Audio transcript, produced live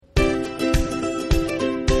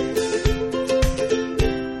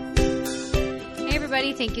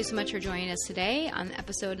everybody. Thank you so much for joining us today on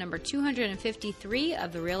episode number 253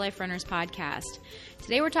 of the Real Life Runners podcast.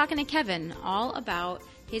 Today we're talking to Kevin all about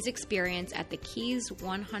his experience at the Keys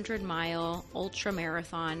 100-mile ultra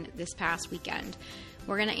marathon this past weekend.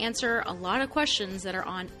 We're going to answer a lot of questions that are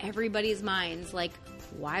on everybody's minds, like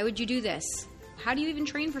why would you do this? How do you even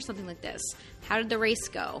train for something like this? How did the race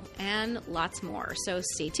go? And lots more. So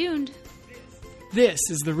stay tuned. This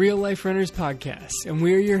is the Real Life Runners podcast, and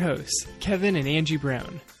we're your hosts, Kevin and Angie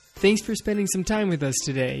Brown. Thanks for spending some time with us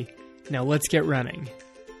today. Now let's get running.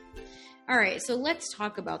 All right, so let's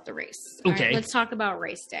talk about the race. Okay. All right, let's talk about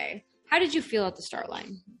race day. How did you feel at the start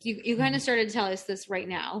line? You kind of started to tell us this right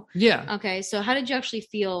now. Yeah. Okay, so how did you actually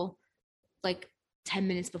feel like 10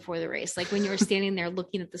 minutes before the race? Like when you were standing there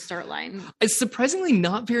looking at the start line? It's surprisingly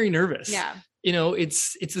not very nervous. Yeah. You know,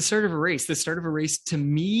 it's the start of a race. The start of a race to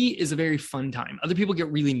me is a very fun time. Other people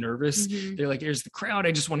get really nervous. Mm-hmm. They're like, there's the crowd.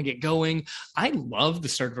 I just want to get going. I love the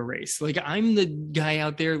start of a race. Like I'm the guy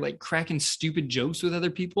out there like cracking stupid jokes with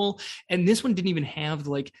other people. And this one didn't even have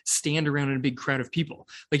like stand around in a big crowd of people.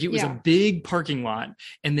 Like it was a big parking lot.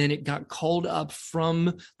 And then it got called up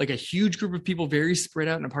from like a huge group of people very spread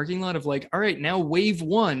out in a parking lot of like, all right, now wave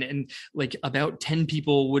one. And like about 10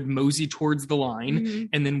 people would mosey towards the line. Mm-hmm.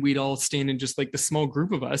 And then we'd all stand in just like the small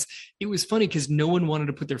group of us. It was funny because no one wanted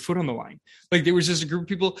to put their foot on the line. Like there was just a group of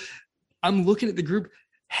people. I'm looking at the group.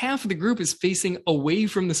 Half of the group is facing away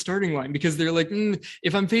from the starting line because they're like,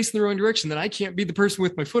 if I'm facing the wrong direction, then I can't be the person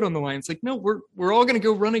with my foot on the line. It's like, no, we're all going to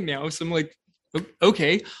go running now. So I'm like,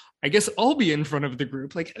 okay, I guess I'll be in front of the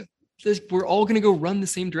group. Like we're all going to go run the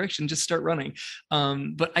same direction, just start running.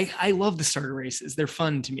 But I love the start of races. They're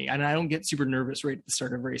fun to me. And I don't get super nervous right at the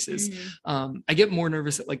start of races. Mm-hmm. I get more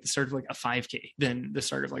nervous at like the start of like a 5K than the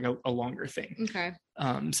start of like a longer thing. Okay.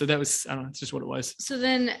 So that was, I don't know, it's just what it was. So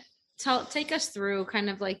then take us through kind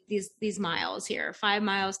of like these miles here, 5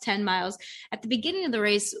 miles, 10 miles. At the beginning of the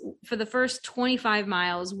race, for the first 25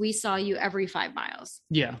 miles, we saw you every 5 miles.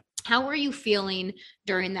 Yeah. How were you feeling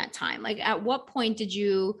during that time? Like at what point did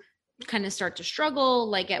you kind of start to struggle?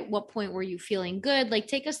 Like at what point were you feeling good? Like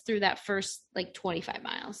take us through that first like 25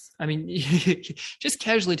 miles. I mean, just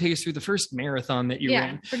casually take us through the first marathon that you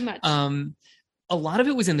ran. Pretty much. A lot of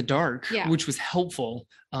it was in the dark, Yeah. which was helpful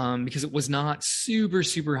because it was not super,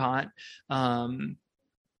 super hot.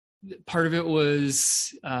 Part of it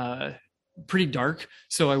was pretty dark,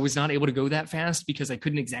 so I was not able to go that fast because I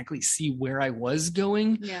couldn't exactly see where I was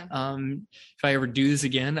going. Yeah. If I ever do this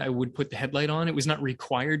again, I would put the headlight on. It was not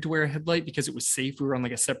required to wear a headlight because it was safe. We were on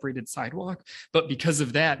like a separated sidewalk, but because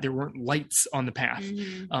of that, there weren't lights on the path.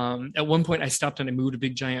 Mm-hmm. At one point I stopped and I moved a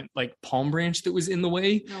big giant like palm branch that was in the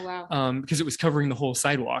way. Oh, wow. Because it was covering the whole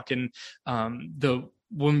sidewalk. And the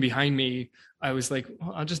woman behind me, I was like,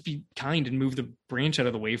 well, I'll just be kind and move the branch out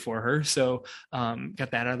of the way for her. So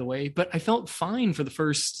got that out of the way. But I felt fine for the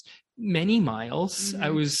first many miles. Mm-hmm.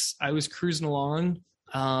 I was cruising along.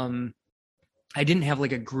 I didn't have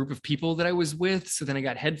like a group of people that I was with. So then I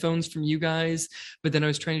got headphones from you guys, but then I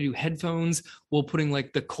was trying to do headphones while putting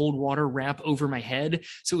like the cold water wrap over my head.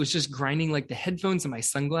 So it was just grinding like the headphones and my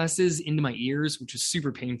sunglasses into my ears, which was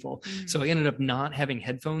super painful. Mm-hmm. So I ended up not having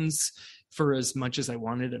headphones for as much as I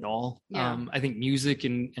wanted at all. Yeah. I think music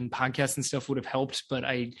and podcasts and stuff would have helped, but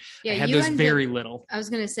I had you those very little. I was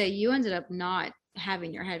going to say, you ended up not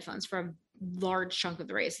having your headphones for a large chunk of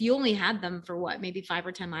the race. You only had them for what, maybe 5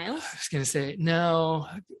 or 10 miles? I was going to say, no,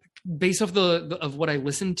 based off of what I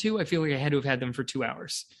listened to, I feel like I had to have had them for 2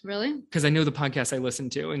 hours. Really? Because I know the podcasts I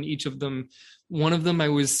listened to, and each of them, one of them I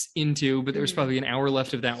was into, but there was probably an hour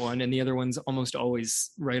left of that one, and the other one's almost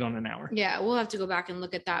always right on an hour. Yeah, we'll have to go back and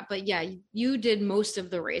look at that. But yeah, you did most of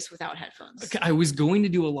the race without headphones. I was going to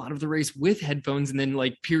do a lot of the race with headphones and then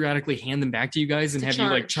like periodically hand them back to you guys and have you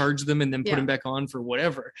like charge them and then put them back on for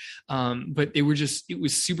whatever. But it was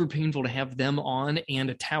super painful to have them on and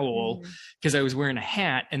a towel because I was wearing a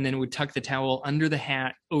hat, and then would tuck the towel under the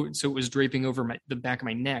hat. So it was draping over the back of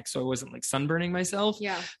my neck. So I wasn't like sunburning myself.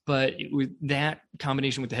 Yeah. But it was that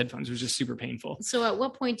combination with the headphones was just super painful. So at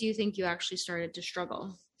what point do you think you actually started to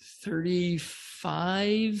struggle?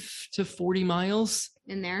 35 to 40 miles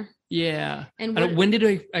in there. Yeah. And when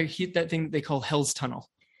did I hit that thing they call Hell's Tunnel?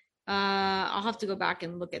 I'll have to go back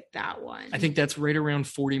and look at that one. I think that's right around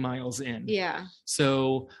 40 miles in. Yeah.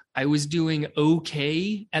 So I was doing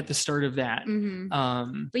okay at the start of that.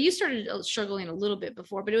 Mm-hmm. But you started struggling a little bit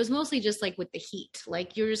before, but it was mostly just like with the heat.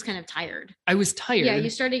 Like you're just kind of tired. I was tired. Yeah. You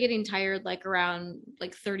started getting tired like around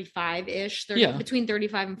like 35-ish, between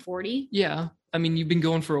 35 and 40. Yeah. I mean, you've been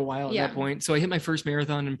going for a while at Yeah. that point. So I hit my first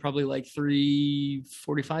marathon in probably like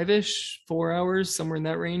 3:45-ish, 4 hours, somewhere in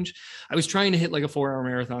that range. I was trying to hit like a 4-hour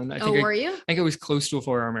marathon. Were you? I think I was close to a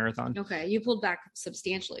 4-hour marathon. Okay. You pulled back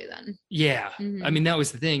substantially then. Yeah. Mhm. I mean, that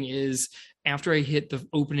was the thing is after I hit the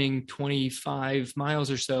opening 25 miles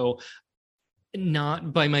or so,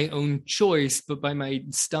 not by my own choice, but by my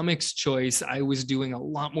stomach's choice, I was doing a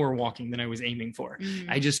lot more walking than I was aiming for. Mhm.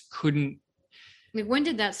 I just couldn't. Like, when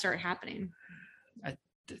did that start happening?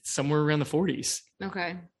 Somewhere around the 40s.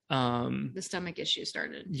 Okay. The stomach issue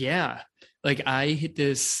started. Yeah. Like I hit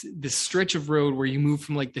this stretch of road where you move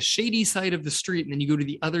from like the shady side of the street and then you go to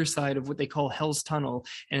the other side of what they call Hell's Tunnel.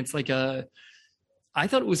 And it's like I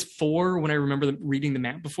thought it was 4 when I remember reading the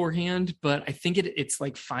map beforehand, but I think it's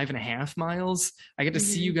like 5.5 miles. I got to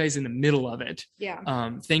see you guys in the middle of it.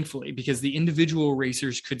 Yeah. Thankfully, because the individual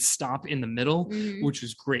racers could stop in the middle, which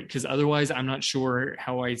was great. Because otherwise, I'm not sure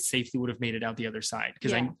how I safely would have made it out the other side.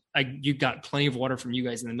 Because you got plenty of water from you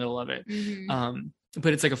guys in the middle of it.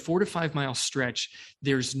 But it's like a 4 to 5 mile stretch.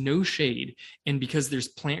 There's no shade. And because there's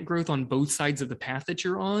plant growth on both sides of the path that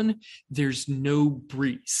you're on, there's no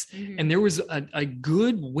breeze. And there was a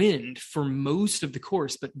good wind for most of the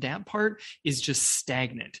course, but that part is just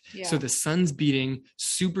stagnant. Yeah. So the sun's beating,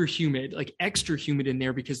 super humid, like extra humid in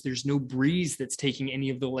there because there's no breeze that's taking any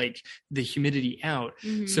of the humidity out.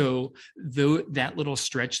 So that little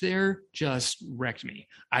stretch there just wrecked me.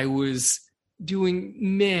 I was doing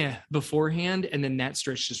meh beforehand, and then that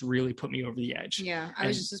stretch just really put me over the edge. Yeah, I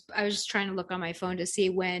was just trying to look on my phone to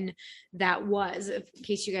see when that was, in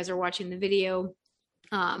case you guys are watching the video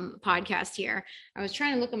podcast here. I was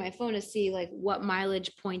trying to look on my phone to see like what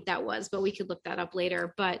mileage point that was, but we could look that up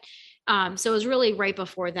later. But so it was really right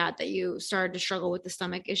before that you started to struggle with the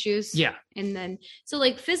stomach issues. Yeah. And then so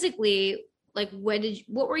like physically, like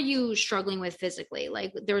what were you struggling with physically?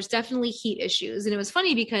 Like there was definitely heat issues. And it was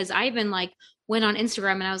funny because I even like went on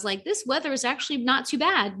Instagram and I was like, this weather is actually not too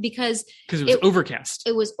bad because it was overcast.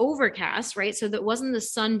 It was overcast, right? So that wasn't the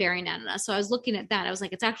sun bearing down on us. So I was looking at that. I was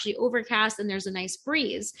like, it's actually overcast and there's a nice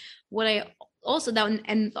breeze. That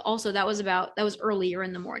was earlier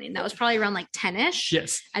in the morning. That was probably around like 10ish.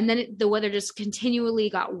 Yes. And then the weather just continually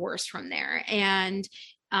got worse from there. And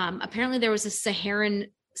apparently there was a Saharan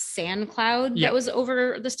sand cloud that was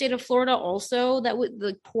over the state of Florida also, that with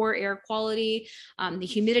the poor air quality, the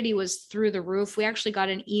humidity was through the roof. We actually got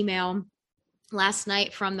an email last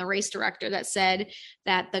night from the race director that said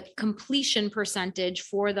that the completion percentage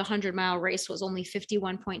for the 100-mile race was only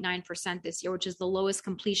 51.9% this year, which is the lowest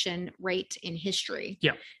completion rate in history.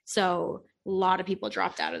 Yeah. So a lot of people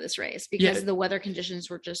dropped out of this race because the weather conditions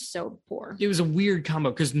were just so poor. It was a weird combo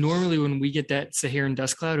because normally when we get that Saharan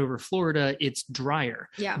dust cloud over Florida, it's drier.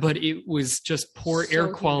 Yeah. But it was just poor air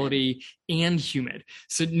quality and humid.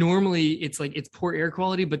 So normally it's like it's poor air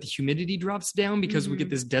quality, but the humidity drops down because we get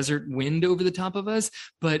this desert wind over the top of us.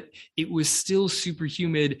 But it was still super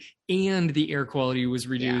humid and the air quality was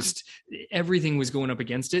reduced. Yeah. Everything was going up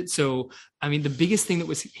against it. So, I mean, the biggest thing that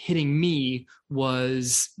was hitting me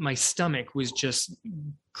was my stomach was just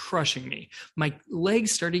crushing me. My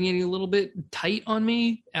legs started getting a little bit tight on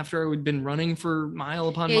me after I had been running for mile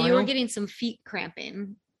upon mile. Yeah, you were getting some feet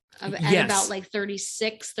cramping. At about like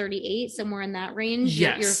 36, 38, somewhere in that range.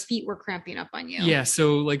 Yes. Your feet were cramping up on you. Yeah.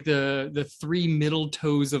 So like the 3 middle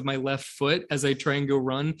toes of my left foot, as I try and go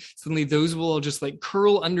run, suddenly those will all just like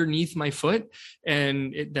curl underneath my foot.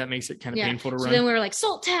 And that makes it kind of painful to run. So then we were like,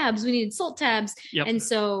 salt tabs. We needed salt tabs. Yep. And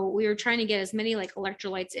so we were trying to get as many like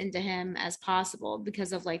electrolytes into him as possible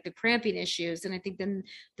because of like the cramping issues. And I think then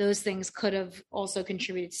those things could have also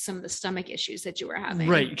contributed to some of the stomach issues that you were having.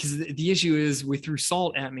 Right. Because the issue is we threw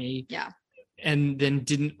salt at me. Yeah. And then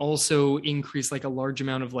didn't also increase like a large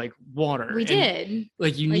amount of like water. We did.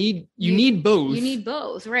 Like you need both. You need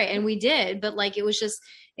both. Right. And we did. But like, it was just,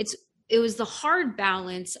 it was the hard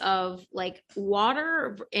balance of like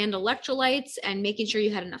water and electrolytes and making sure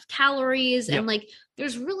you had enough calories. Yep. And like,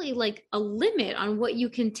 there's really like a limit on what you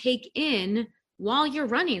can take in while you're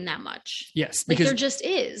running that much. Yes, like because there just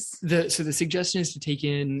is. So the suggestion is to take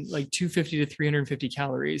in like 250 to 350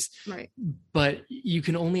 calories. Right. But you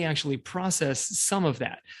can only actually process some of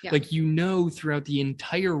that. Yeah. Like, throughout the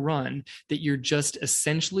entire run that you're just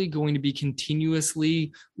essentially going to be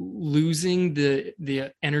continuously losing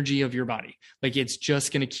the energy of your body. Like it's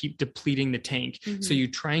just going to keep depleting the tank. Mm-hmm. So you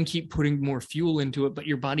try and keep putting more fuel into it, but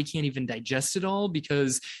your body can't even digest it all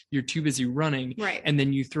because you're too busy running. Right. And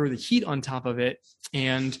then you throw the heat on top of it. it.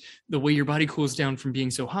 And the way your body cools down from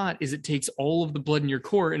being so hot is it takes all of the blood in your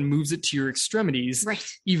core and moves it to your extremities, Right.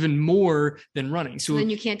 even more than running. So then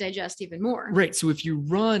you can't digest even more. Right. So if you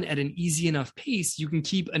run at an easy enough pace, you can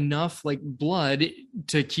keep enough like blood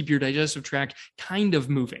to keep your digestive tract kind of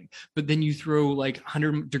moving. But then you throw like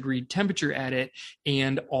 100-degree temperature at it,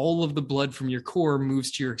 and all of the blood from your core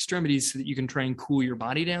moves to your extremities so that you can try and cool your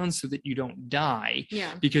body down so that you don't die.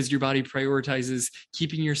 Yeah. Because your body prioritizes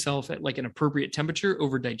keeping yourself at like an appropriate temperature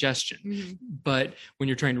over digestion. Mm-hmm. But when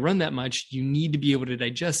you're trying to run that much, you need to be able to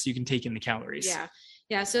digest so you can take in the calories. Yeah.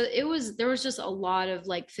 Yeah. So there was just a lot of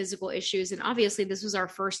like physical issues. And obviously this was our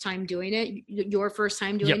first time doing it, your first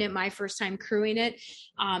time doing it, my first time crewing it.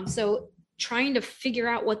 So trying to figure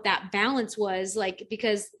out what that balance was like,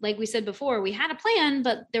 because like we said before, we had a plan,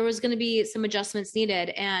 but there was going to be some adjustments needed,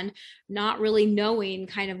 and not really knowing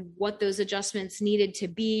kind of what those adjustments needed to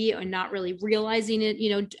be, or not really realizing it,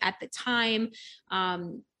 at the time.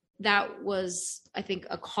 That was, I think,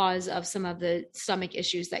 a cause of some of the stomach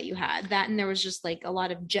issues that you had. That, and there was just like a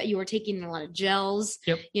lot of you were taking a lot of gels,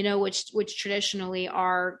 which traditionally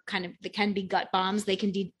are kind of, they can be gut bombs. They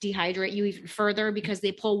can dehydrate you even further because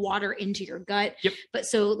they pull water into your gut. Yep. But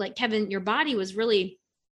so like Kevin, your body was really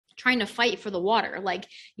trying to fight for the water. Like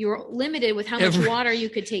you were limited with how much water you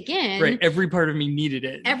could take in. Right. Every part of me needed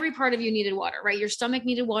it. Every part of you needed water, right? Your stomach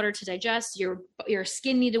needed water to digest. Your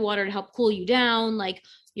skin needed water to help cool you down. Like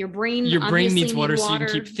your brain needs water so you can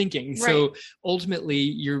keep thinking. Right. So ultimately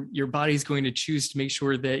your body's going to choose to make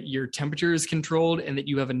sure that your temperature is controlled and that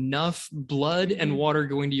you have enough blood and water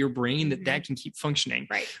going to your brain that can keep functioning.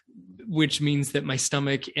 Right. Which means that my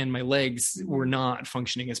stomach and my legs were not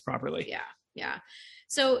functioning as properly. Yeah. Yeah.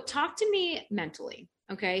 So talk to me mentally.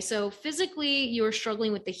 Okay. So physically you were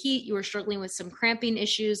struggling with the heat, you were struggling with some cramping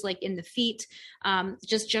issues, like in the feet,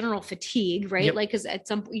 just general fatigue, right? Yep. Like, cause at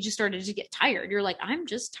some point you just started to get tired. You're like, I'm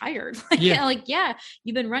just tired.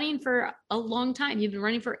 You've been running for a long time. You've been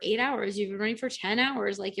running for 8 hours. You've been running for 10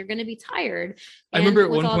 hours. Like you're going to be tired. I remember at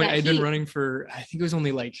one point I'd been running for, I think it was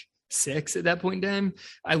only like 6 at that point in time.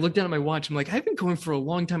 I looked down at my watch. I'm like, I've been going for a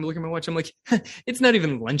long time. I look at my watch. I'm like, it's not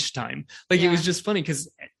even lunchtime. Like it was just funny because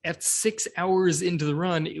at 6 hours into the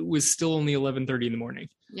run, it was still only 11:30 in the morning.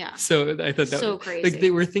 Yeah. So I thought that so crazy. Like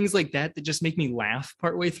there were things like that just make me laugh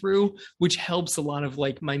partway through, which helps a lot of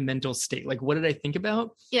like my mental state. Like, what did I think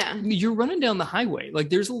about? Yeah. You're running down the highway. Like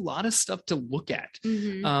there's a lot of stuff to look at.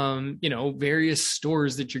 Various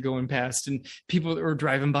stores that you're going past and people that are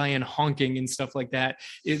driving by and honking and stuff like that.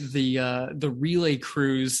 The relay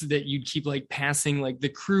crews that you'd keep like passing, like the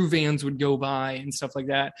crew vans would go by and stuff like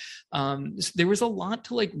that. There was a lot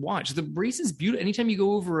to like watch. The race is beautiful. Anytime you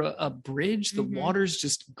go over a bridge, the water's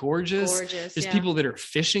just gorgeous. There's people that are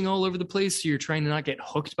fishing all over the place, so you're trying to not get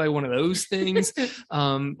hooked by one of those things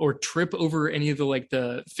or trip over any of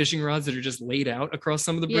the fishing rods that are just laid out across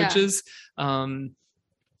some of the bridges.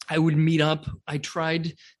 I would meet up. I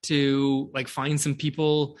tried to like find some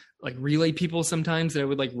people, like relay people sometimes that I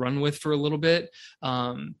would like run with for a little bit,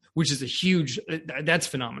 which is that's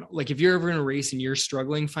phenomenal. Like if you're ever in a race and you're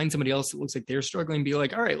struggling, find somebody else that looks like they're struggling, be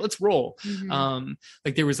like, all right, let's roll.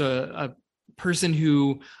 Like there was a person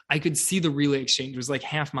who I could see the relay exchange was like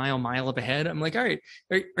mile up ahead. I'm like, all right,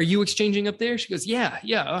 are you exchanging up there? She goes, yeah.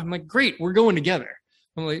 I'm like, great. We're going together.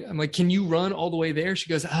 I'm like, can you run all the way there? She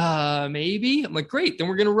goes, maybe. I'm like, great. Then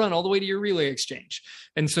we're going to run all the way to your relay exchange.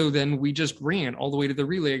 And so then we just ran all the way to the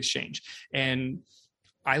relay exchange, and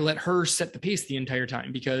I let her set the pace the entire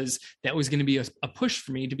time because that was going to be a push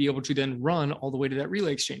for me to be able to then run all the way to that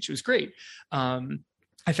relay exchange. It was great.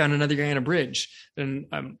 I found another guy on a bridge, and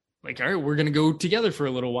I'm like, all right, we're going to go together for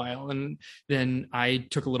a little while. And then I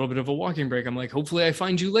took a little bit of a walking break. I'm like, hopefully I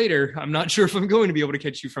find you later. I'm not sure if I'm going to be able to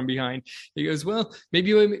catch you from behind. He goes, well,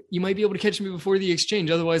 maybe you might be able to catch me before the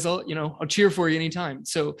exchange. Otherwise I'll cheer for you anytime.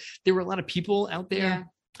 So there were a lot of people out there. Yeah.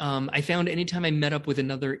 I found anytime I met up with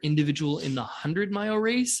another individual in the 100-mile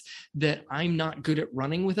race that I'm not good at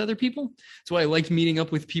running with other people. So I liked meeting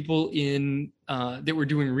up with people that were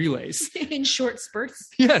doing relays. In short spurts?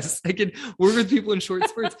 Yes, I could work with people in short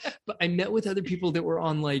spurts. But I met with other people that were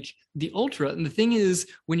on like the ultra. And the thing is,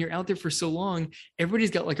 when you're out there for so long, everybody's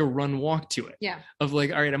got like a run walk to it. Yeah. Of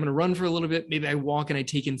like, all right, I'm going to run for a little bit. Maybe I walk and I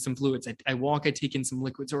take in some fluids. I walk, I take in some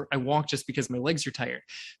liquids, or I walk just because my legs are tired.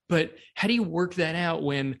 But how do you work that out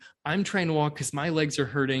when I'm trying to walk because my legs are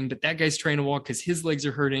hurting, but that guy's trying to walk because his legs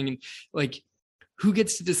are hurting? And like, who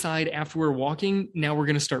gets to decide after we're walking, now we're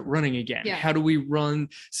going to start running again? Yeah. How do we run?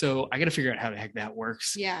 So I got to figure out how the heck that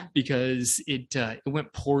works. Yeah. Because it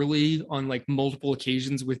went poorly on like multiple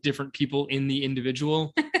occasions with different people in the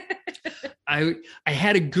individual. I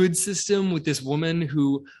had a good system with this woman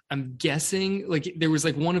who I'm guessing like there was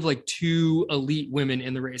like one of like two elite women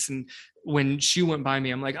in the race. And when she went by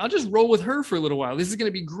me, I'm like, I'll just roll with her for a little while. This is going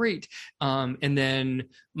to be great. And then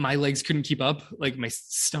my legs couldn't keep up. Like my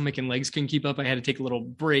stomach and legs couldn't keep up. I had to take a little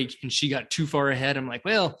break and she got too far ahead. I'm like,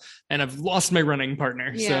 well, and I've lost my running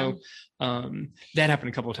partner. Yeah. So that happened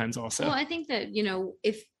a couple of times also. Well, I think that, you know,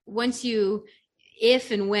 if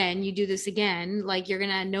and when you do this again, like you're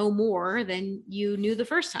going to know more than you knew the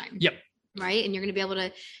first time. Yep. Right. And you're going to be able to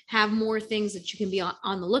have more things that you can be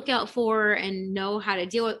on the lookout for and know how to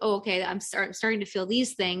deal with. Oh, okay. I'm starting to feel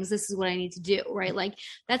these things. This is what I need to do. Right. Like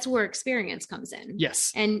that's where experience comes in.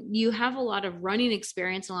 Yes. And you have a lot of running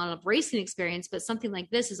experience, a lot of racing experience, but something like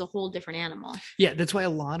this is a whole different animal. Yeah. That's why a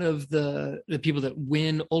lot of the people that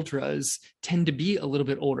win ultras tend to be a little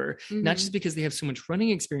bit older, not just because they have so much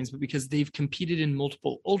running experience, but because they've competed in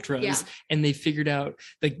multiple ultras and they figured out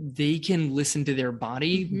like they can listen to their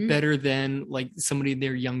body better than like somebody in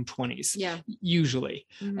their young 20s. Yeah. Usually.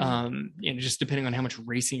 Just depending on how much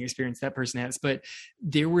racing experience that person has. But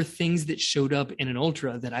there were things that showed up in an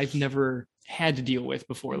ultra that I've never had to deal with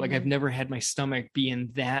before. Like I've never had my stomach be in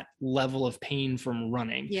that level of pain from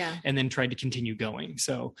running and then tried to continue going.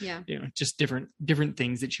 So, just different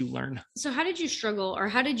things that you learn. So how did you struggle or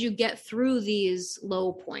how did you get through these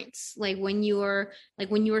low points? Like when you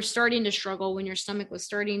were starting to struggle, when your stomach was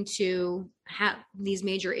starting to have these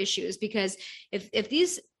major issues, because if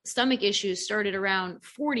these stomach issues started around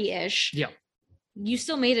 40-ish, you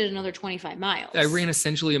still made it another 25 miles. I ran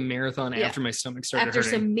essentially a marathon after my stomach started hurting.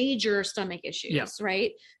 After some major stomach issues,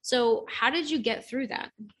 right? So how did you get through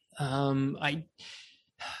that?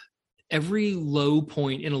 Every low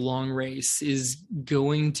point in a long race is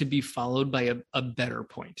going to be followed by a better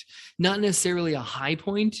point. Not necessarily a high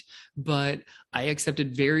point, but I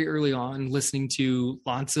accepted very early on, listening to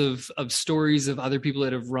lots of stories of other people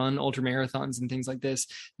that have run ultra marathons and things like this,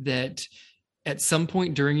 that at some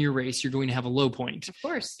point during your race, you're going to have a low point. Of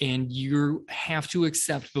course. And you have to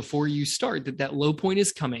accept before you start that low point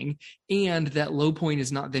is coming, and that low point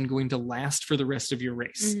is not then going to last for the rest of your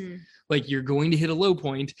race. Like you're going to hit a low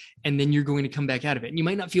point and then you're going to come back out of it. And you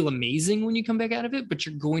might not feel amazing when you come back out of it, but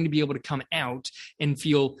you're going to be able to come out and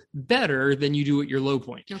feel better than you do at your low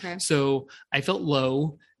point. Okay. So I felt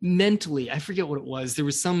low mentally. I forget what it was. There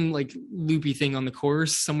was some like loopy thing on the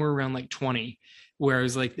course somewhere around like 20. Where I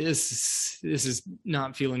was like, this is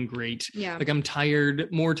not feeling great. Yeah. Like I'm tired,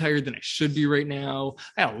 more tired than I should be right now.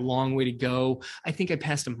 I had a long way to go. I think I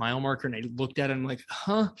passed a mile marker and I looked at it and I'm like,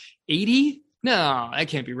 80? No, that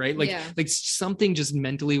can't be right. Like something just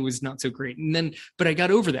mentally was not so great. And then, but I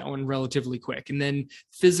got over that one relatively quick. And then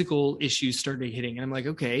physical issues started hitting. And I'm like,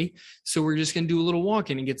 okay, so we're just going to do a little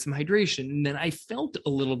walking and get some hydration. And then I felt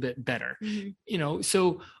a little bit better,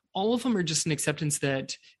 so all of them are just an acceptance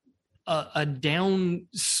that a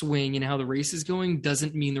downswing in how the race is going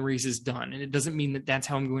doesn't mean the race is done. And it doesn't mean that that's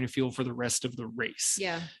how I'm going to feel for the rest of the race.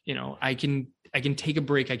 Yeah. I can take a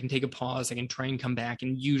break. I can take a pause. I can try and come back.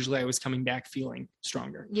 And usually I was coming back feeling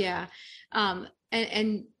stronger. Yeah.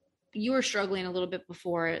 And you were struggling a little bit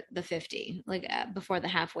before the 50, like before the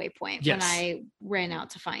halfway point, when I ran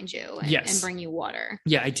out to find you and bring you water.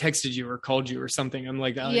 Yeah. I texted you or called you or something. I'm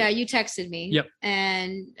like, yeah, you texted me. Yep.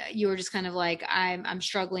 And you were just kind of like, I'm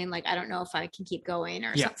struggling. Like, I don't know if I can keep going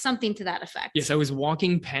or something to that effect. Yes. I was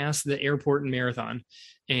walking past the airport in Marathon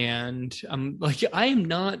and I'm like, I am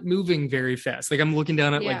not moving very fast. Like I'm looking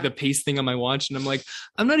down at like the pace thing on my watch and I'm like,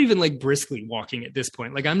 I'm not even like briskly walking at this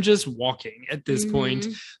point. Like I'm just walking at this point.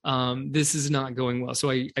 This is not going well.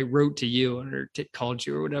 So I wrote to you or called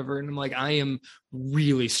you or whatever. And I'm like, I am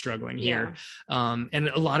really struggling here. And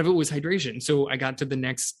a lot of it was hydration. So I got to the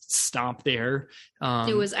next stop there.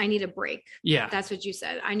 It was, I need a break. Yeah. That's what you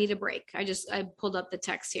said. I need a break. I pulled up the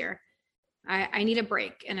text here. I need a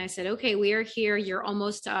break. And I said, okay, we are here. You're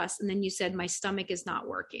almost to us. And then you said, my stomach is not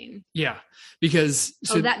working. Yeah. Because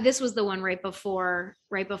this was the one right before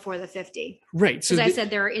the 50. Right. So I said,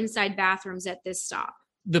 there are inside bathrooms at this stop.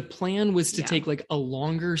 The plan was to take like a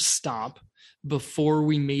longer stop before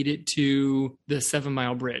we made it to the 7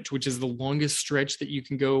 Mile Bridge, which is the longest stretch that you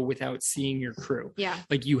can go without seeing your crew. Yeah.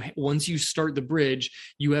 Like once you start the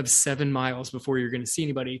bridge, you have 7 miles before you're going to see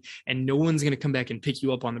anybody, and no one's going to come back and pick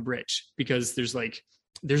you up on the bridge because there's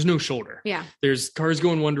no shoulder. Yeah. There's cars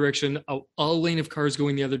going one direction, a lane of cars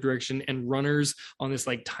going the other direction, and runners on this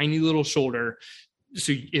like tiny little shoulder.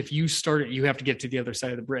 So if you start it, you have to get to the other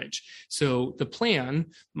side of the bridge. So the plan,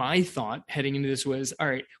 my thought heading into this was, all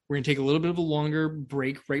right, we're going to take a little bit of a longer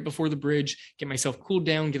break right before the bridge, get myself cooled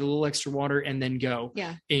down, get a little extra water, and then go.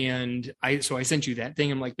 Yeah. And I sent you that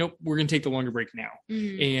thing. I'm like, nope, we're going to take the longer break now.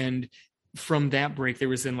 And from that break, there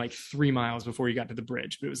was then like 3 miles before you got to the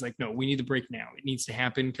bridge. But it was like, no, we need the break now. It needs to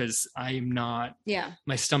happen because I am not,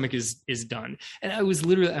 my stomach is done. And I was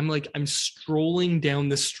literally, I'm strolling down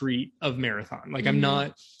the street of Marathon. Like I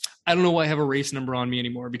don't know why I have a race number on me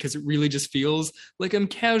anymore, because it really just feels like I'm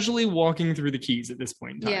casually walking through the Keys at this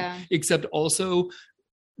point in time. Yeah. Except also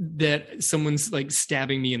that someone's like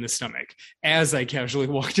stabbing me in the stomach as I casually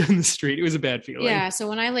walk down the street. It was a bad feeling. Yeah. So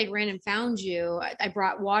when I like ran and found you, I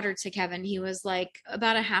brought water to Kevin. He was like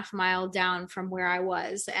about a half mile down from where I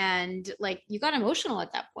was. And like, you got emotional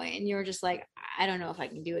at that point and you were just like, I don't know if I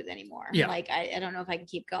can do it anymore. Yeah. Like, I don't know if I can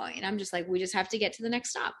keep going. And I'm just like, we just have to get to the next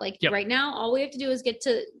stop. Like right now, all we have to do is get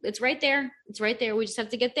to, it's right there. It's right there. We just have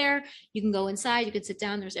to get there. You can go inside, you can sit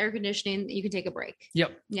down. There's air conditioning. You can take a break.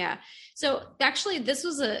 Yep. Yeah. So actually this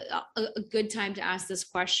was a good time to ask this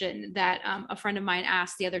question that a friend of mine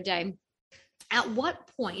asked the other day. At what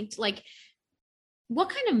point, like, what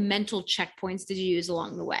kind of mental checkpoints did you use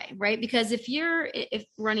along the way? Right. Because if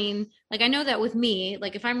running, like, I know that with me,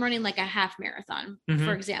 like if I'm running like a half marathon,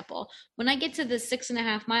 for example, when I get to the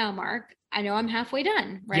 6.5 mile mark, I know I'm halfway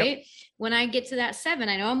done. Right. Yep. When I get to that 7,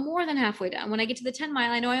 I know I'm more than halfway done. When I get to the 10 mile,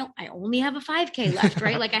 I know I only have a 5K left.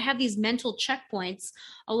 Right. Like I have these mental checkpoints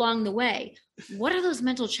along the way. What are those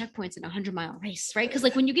mental checkpoints in a 100-mile race? Right. Cause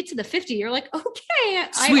like when you get to the 50, you're like, okay,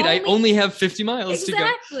 sweet. I only have 50 miles to go.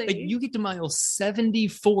 Exactly. Like you get to mile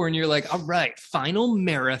 74 and you're like, all right, final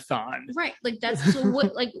marathon. Right. Like that's so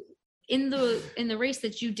what, like in the race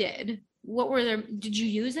that you did, what were there? Did you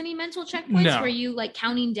use any mental checkpoints? No. Were you like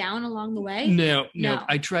counting down along the way? No.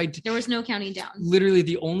 I tried to. There was no counting down. Literally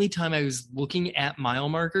the only time I was looking at mile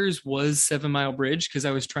markers was 7 Mile Bridge, because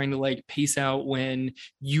I was trying to like pace out when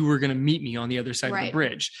you were going to meet me on the other side of the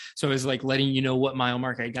bridge. So I was like letting you know what mile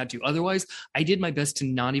mark I got to. Otherwise, I did my best to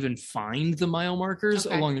not even find the mile markers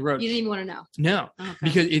along the road. You didn't even want to know. No,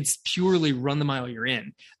 because it's purely run the mile you're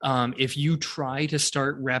in. If you try to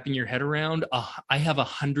start wrapping your head around, I have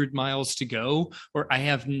 100 miles to go, or I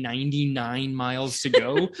have 99 miles to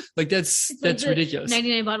go. Like that's ridiculous.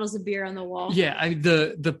 99 bottles of beer on the wall. Yeah.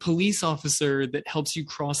 The police officer that helps you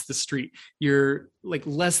cross the street, you're like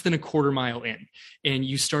less than a quarter mile in, and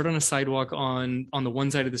you start on a sidewalk on the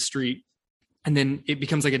one side of the street. And then it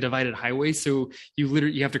becomes like a divided highway. So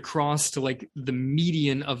you have to cross to like the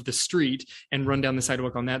median of the street and run down the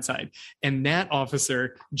sidewalk on that side. And that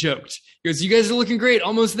officer joked, he goes, "You guys are looking great.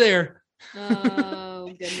 Almost there." Oh,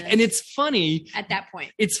 goodness. And it's funny. At that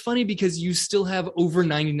point. It's funny because you still have over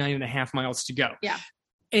 99.5 miles to go. Yeah.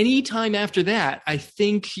 Anytime after that, I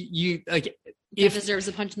think you like if deserves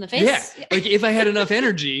a punch in the face. Yeah. Like if I had enough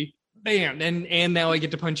energy, bam, and now I get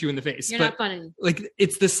to punch you in the face. You're not funny. Like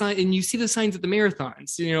it's the sign, and you see the signs at the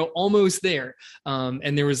marathons, almost there.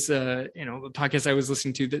 And there was a podcast I was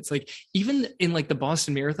listening to that's like, even in like the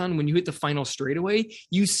Boston Marathon, when you hit the final straightaway,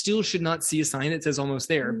 you still should not see a sign that says almost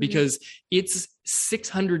there, because it's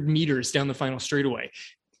 600 meters down the final straightaway.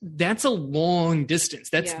 That's a long distance.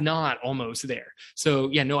 That's not almost there. So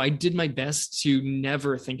I did my best to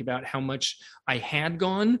never think about how much I had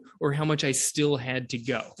gone or how much I still had to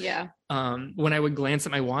go. Yeah. When I would glance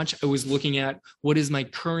at my watch, I was looking at what is my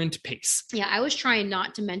current pace. Yeah. I was trying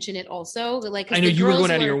not to mention it also. Like, I know you were going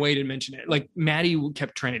out of your way to mention it. Like Maddie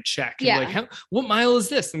kept trying to check. Yeah. Like, what mile is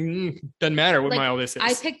this? Doesn't matter what mile this is.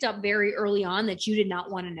 I picked up very early on that you did not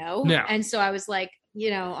want to know. No. And so I was like,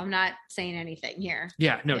 I'm not saying anything here.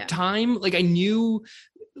 Yeah, no, time. Like I knew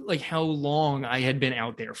like how long I had been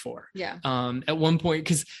out there for. Yeah. At one point,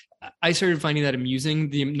 because I started finding that amusing,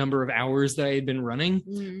 the number of hours that I had been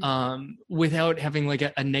running, without having like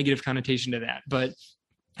a negative connotation to that. But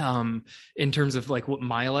in terms of like what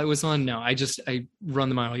mile I was on, no, I run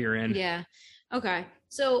the mile you're in. Yeah. Okay.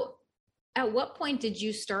 So at what point did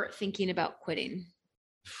you start thinking about quitting?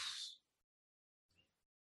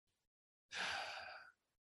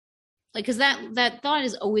 Like, cause that thought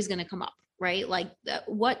is always going to come up, right? Like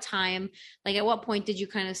what point did you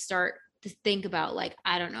kind of start to think about like,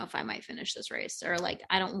 I don't know if I might finish this race, or like,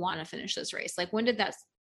 I don't want to finish this race. Like when did that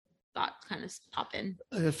thought kind of pop in?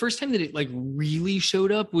 The first time that it like really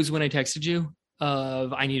showed up was when I texted you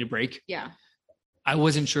of I need a break. Yeah. I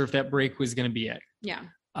wasn't sure if that break was going to be it. Yeah.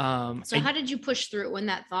 So how did you push through it when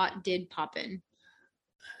that thought did pop in?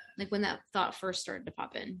 Like when that thought first started to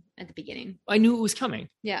pop in at the beginning? I knew it was coming.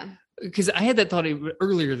 Yeah. Because I had that thought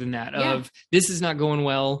earlier than that of this is not going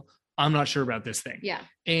well. I'm not sure about this thing. Yeah.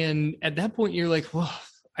 And at that point you're like, well,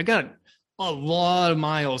 I got a lot of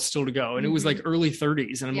miles still to go. And it was like early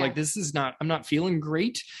 30s. And I'm like, I'm not feeling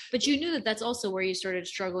great. But you knew that that's also where you started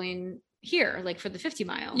struggling here, like for the 50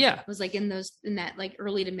 mile. Yeah. It was like in that like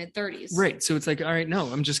early to mid 30s. Right. So it's like, all right, no,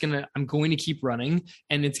 I'm going to keep running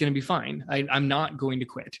and it's going to be fine. I'm not going to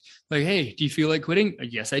quit. Like, hey, do you feel like quitting?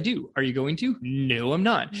 Yes, I do. Are you going to? No, I'm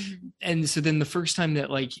not. Mm-hmm. And so then the first time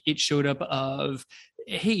that like it showed up of,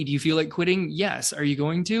 hey, do you feel like quitting? Yes. Are you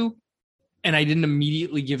going to? And I didn't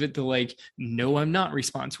immediately give it the like, no, I'm not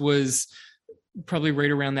response. Was probably right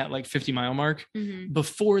around that like 50 mile mark. Mm-hmm.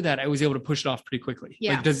 Before that, I was able to push it off pretty quickly.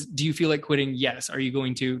 Yeah. Like, do you feel like quitting? Yes. Are you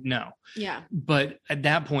going to? No. Yeah. But at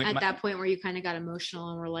that point where you kind of got emotional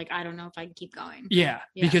and were like, I don't know if I can keep going. Yeah.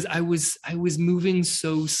 Because I was moving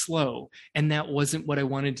so slow and that wasn't what I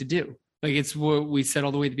wanted to do. Like it's what we said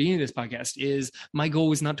all the way at the beginning of this podcast is my goal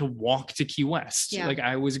was not to walk to Key West. Yeah. Like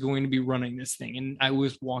I was going to be running this thing and I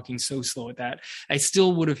was walking so slow at that. I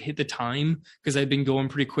still would have hit the time because I'd been going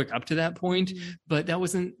pretty quick up to that point, but that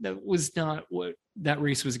was not what that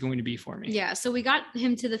race was going to be for me. Yeah. So we got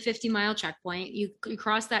him to the 50 mile checkpoint. You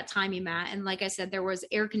crossed that timey mat. And like I said, there was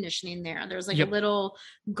air conditioning there. There was like a little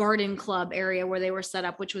garden club area where they were set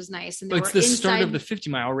up, which was nice. And it's the start of the 50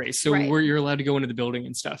 mile race. So where you're allowed to go into the building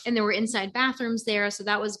and stuff. And there were inside bathrooms there. So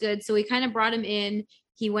that was good. So we kind of brought him in.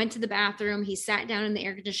 He went to the bathroom. He sat down in the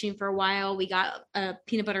air conditioning for a while. We got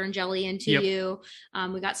peanut butter and jelly into you.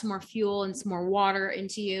 We got some more fuel and some more water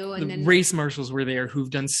into you. And then race marshals were there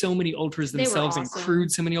who've done so many ultras themselves and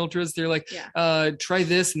crewed so many ultras. They're like, try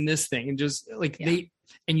this and this thing. And just like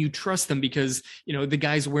and you trust them because, you know, the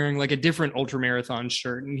guy's wearing like a different ultra marathon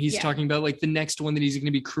shirt and he's talking about like the next one that he's going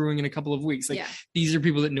to be crewing in a couple of weeks. Like these are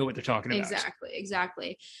people that know what they're talking about.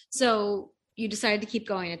 Exactly. So you decided to keep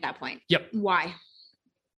going at that point. Yep. Why?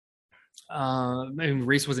 I mean,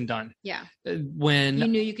 race wasn't done. Yeah. When you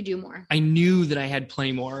knew you could do more. I knew that I had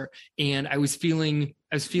plenty more and I was feeling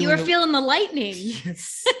you were feeling the lightning.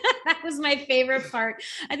 Yes. That was my favorite part.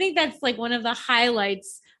 I think that's like one of the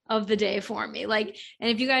highlights of the day for me. Like, and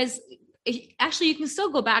if you guys actually, you can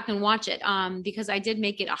still go back and watch it because I did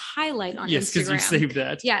make it a highlight on Instagram. Yes, because you saved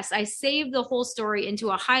that. Yes, I saved the whole story into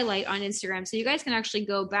a highlight on Instagram. So you guys can actually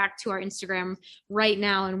go back to our Instagram right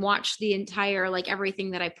now and watch the entire, like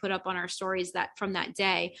everything that I put up on our stories that from that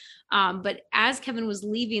day. But as Kevin was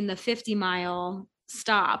leaving the 50 mile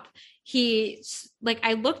stop,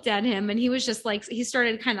 I looked at him and he was just like, he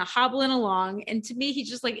started kind of hobbling along. And to me, he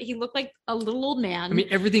looked like a little old man. I mean,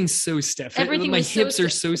 everything's so stiff. My hips are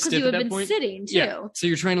so stiff at that point. Sitting too. Yeah. So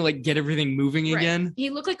you're trying to like get everything moving again. He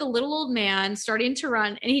looked like a little old man starting to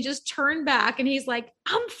run and he just turned back and he's like,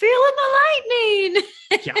 I'm feeling the lightning.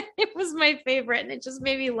 Yeah. It was my favorite and it just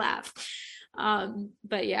made me laugh.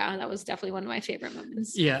 But yeah, that was definitely one of my favorite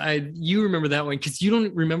moments. Yeah, you remember that one because you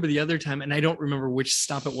don't remember the other time, and I don't remember which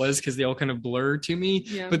stop it was because they all kind of blur to me.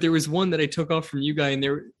 Yeah. But there was one that I took off from you guys, and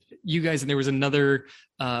there was another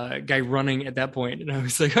guy running at that point, and I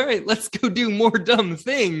was like, all right, let's go do more dumb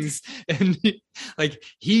things. And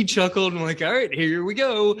he chuckled, and I'm like, all right, here we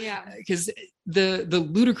go. Yeah, because the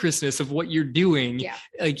ludicrousness of what you're doing,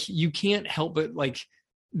 like you can't help but like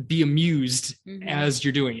be amused as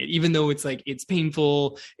you're doing it, even though it's like it's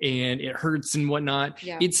painful and it hurts and whatnot.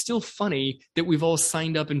 It's still funny that we've all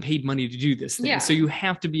signed up and paid money to do this thing. So you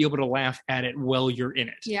have to be able to laugh at it while you're in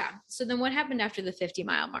it. So then what happened after the 50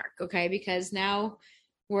 mile mark? Okay, because now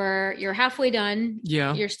you're halfway done.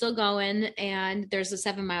 You're still going, and there's a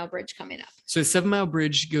 7 mile bridge coming up. So the 7 mile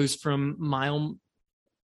bridge goes from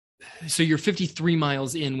so you're 53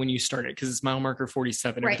 miles in when you start it because it's mile marker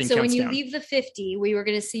 47. Right. Everything so counts when you down. leave the 50, we were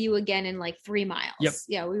going to see you again in like 3 miles. Yep.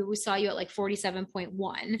 Yeah. We saw you at like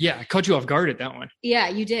 47.1. Yeah. I caught you off guard at that one. Yeah,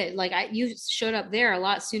 you did. Like you showed up there a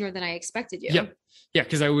lot sooner than I expected you. Yep. Yeah.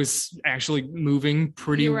 Cause I was actually moving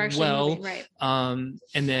pretty well. Moving, right. And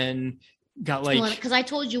then got like, cause I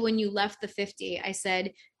told you when you left the 50, I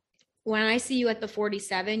said, when I see you at the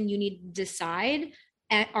 47, you need to decide,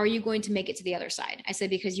 are you going to make it to the other side? I said,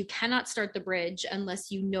 because you cannot start the bridge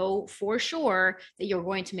unless you know for sure that you're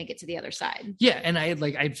going to make it to the other side. Yeah. And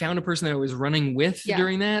I'd found a person that I was running with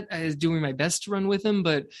during that. I was doing my best to run with him,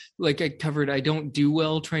 but like I don't do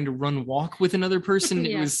well trying to walk with another person.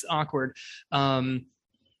 It was awkward.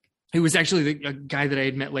 It was actually a guy that I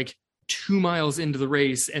had met like 2 miles into the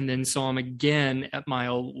race and then saw him again at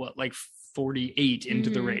mile 48 into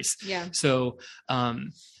the race. Yeah. So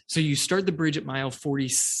So you start the bridge at mile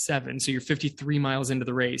 47. So you're 53 miles into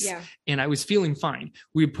the race. Yeah. And I was feeling fine.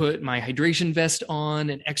 We put my hydration vest on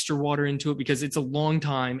and extra water into it because it's a long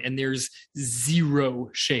time and there's zero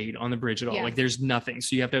shade on the bridge at all. Yeah. Like there's nothing.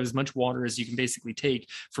 So you have to have as much water as you can basically take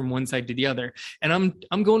from one side to the other. And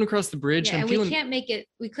I'm going across the bridge. Yeah, I'm and feeling,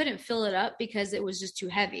 we couldn't fill it up because it was just too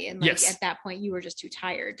heavy. And like Yes. at that point you were just too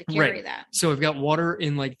tired to carry Right. that. So I've got water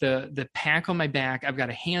in like the pack on my back. I've got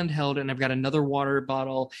a handheld and I've got another water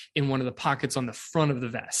bottle in one of the pockets on the front of the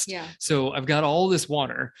vest. Yeah. So I've got all this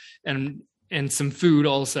water and some food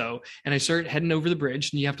also. And I start heading over the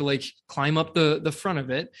bridge and you have to like climb up the front of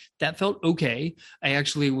it. That felt okay. I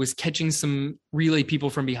actually was catching some relay people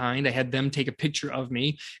from behind. I had them take a picture of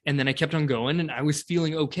me and then I kept on going and I was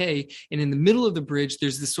feeling okay. And in the middle of the bridge,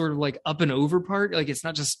 there's this sort of like up and over part. Like it's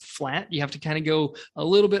not just flat. You have to kind of go a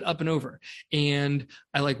little bit up and over. And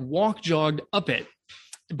I like jogged up it.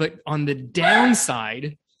 But on the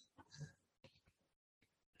downside,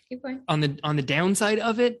 Keep going. on the downside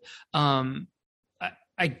of it,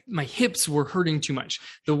 my hips were hurting too much.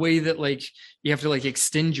 The way that like you have to like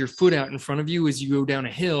extend your foot out in front of you as you go down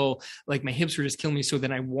a hill, like my hips were just killing me. So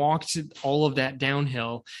then I walked all of that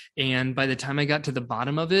downhill. And by the time I got to the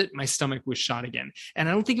bottom of it, my stomach was shot again. And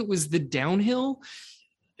I don't think it was the downhill.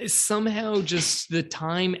 Somehow just the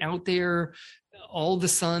time out there, all the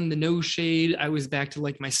sun, the no shade, I was back to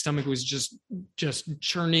like my stomach was just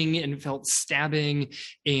churning and felt stabbing.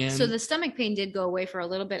 And So the stomach pain did go away for a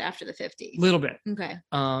little bit after the 50. little bit. Okay.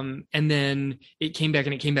 And then it came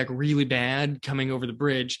back really bad coming over the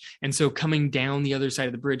bridge. And so coming down the other side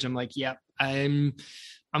of the bridge, I'm like, yep, I'm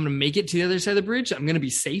going to make it to the other side of the bridge. I'm going to be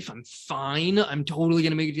safe. I'm fine. I'm totally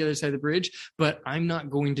going to make it to the other side of the bridge, but I'm not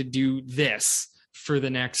going to do this for the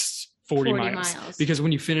next 40 miles. Because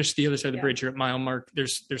when you finish the other side of the bridge, you're at mile mark.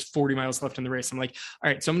 There's 40 miles left in the race. I'm like,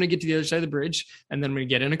 all right, so I'm going to get to the other side of the bridge and then I'm going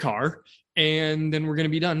to get in a car and then we're going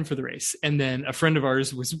to be done for the race. And then a friend of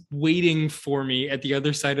ours was waiting for me at the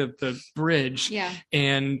other side of the bridge. Yeah.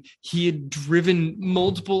 And he had driven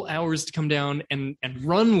multiple hours to come down and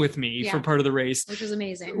run with me for part of the race, which was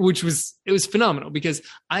amazing. It was phenomenal because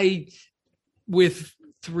with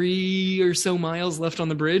 3 or so miles left on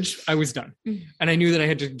the bridge, I was done. Mm. And I knew that I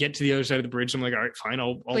had to get to the other side of the bridge. I'm like, all right, fine.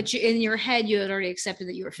 But in your head, you had already accepted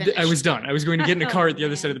that you were finished. I was done. I was going to get in a car at the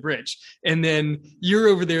other side of the bridge. And then you're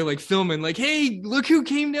over there like filming like, hey, look who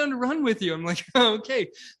came down to run with you. I'm like, oh,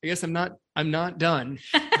 okay, I guess I'm not done.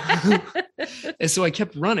 And so I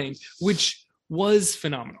kept running, which was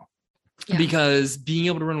phenomenal. Yeah. Because being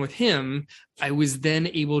able to run with him, I was then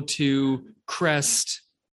able to crest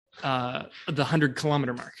the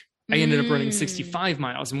 100-kilometer mark. I ended up running 65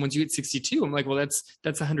 miles. And once you hit 62, I'm like, well, that's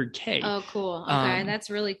 100K. Oh, cool. Okay.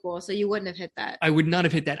 That's really cool. So you wouldn't have hit that. I would not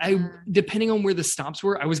have hit that. Depending on where the stops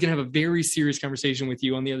were, I was going to have a very serious conversation with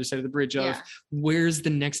you on the other side of the bridge of where's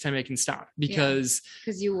the next time I can stop? Because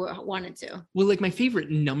you wanted to. Well, like my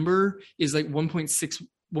favorite number is like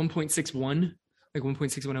 1.61. Like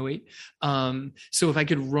 1.6108. So if I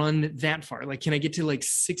could run that far, like, can I get to like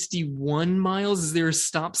 61 miles? Is there a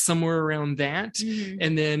stop somewhere around that? Mm-hmm.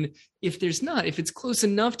 And then if it's close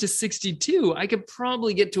enough to 62, I could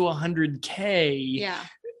probably get to 100K. Yeah.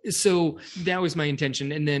 So that was my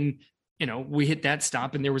intention. And then, we hit that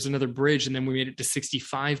stop and there was another bridge and then we made it to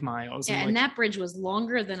 65 miles. Yeah, and that bridge was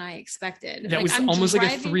longer than I expected. That was almost like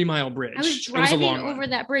a 3-mile bridge. I was driving over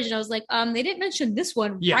that bridge and I was like, they didn't mention this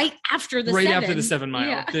one right after the 7. After the 7 mile.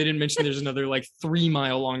 Yeah. They didn't mention there's another like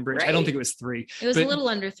 3-mile long bridge. Right. I don't think it was 3. It was a little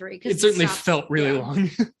under 3. It certainly felt really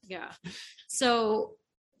long. Yeah. So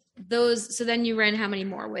then you ran how many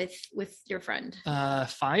more with your friend?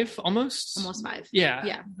 5 almost. Almost 5. Yeah.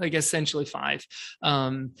 Yeah. Like essentially 5.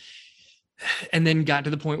 And then got to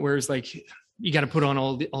the point where it's like you got to put on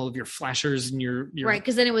all of your flashers and your right,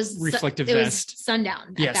 because then it was reflective vest. Was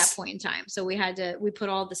sundown at that point in time, so we put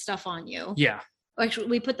all the stuff on you. Yeah. Actually,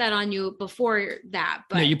 we put that on you before that.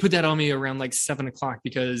 But no, you put that on me around like 7:00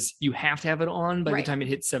 because you have to have it on by the time it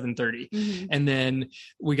hits 7:30. Mm-hmm. And then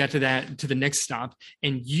we got to the next stop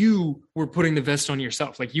and you were putting the vest on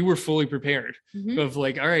yourself. Like you were fully prepared of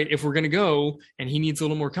like, all right, if we're going to go and he needs a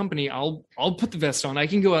little more company, I'll put the vest on. I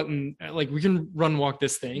can go out and like, we can walk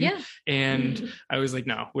this thing. Yeah. And I was like,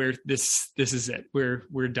 no, this is it.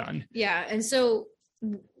 We're done. Yeah. And so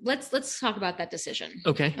let's talk about that decision.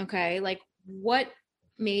 Okay. Like, what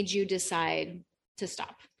made you decide to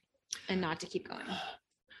stop and not to keep going?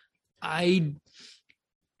 I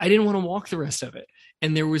I didn't want to walk the rest of it.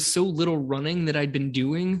 And there was so little running that I'd been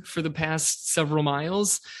doing for the past several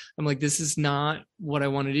miles. I'm like, this is not what I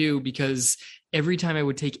want to do, because every time I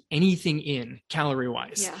would take anything in calorie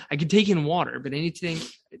wise, I could take in water, but anything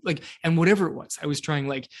like, and whatever it was, I was trying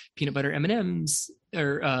like peanut butter M&Ms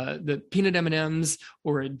or the peanut M&Ms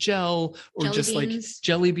or a gel or Jelly just beans. like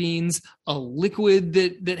jelly beans, a liquid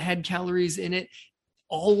that had calories in it.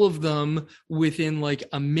 All of them within like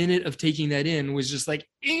a minute of taking that in was just like,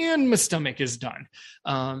 and my stomach is done.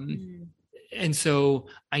 And so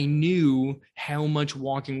I knew how much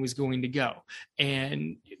walking was going to go.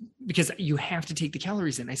 And because you have to take the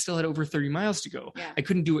calories in, I still had over 30 miles to go. Yeah. I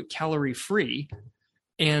couldn't do it calorie free.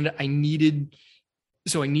 And I needed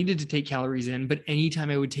to take calories in, but anytime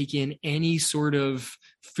I would take in any sort of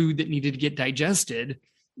food that needed to get digested,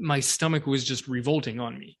 my stomach was just revolting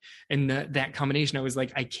on me. And that combination, I was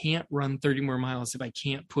like, I can't run 30 more miles if I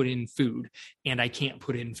can't put in food, and I can't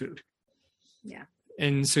put in food. Yeah.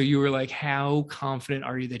 And so you were like, how confident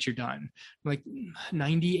are you that you're done? I'm like,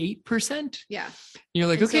 98%. Yeah. You're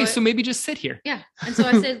like, And okay, so so maybe just sit here. Yeah. And so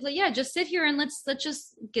I said, yeah, just sit here and let's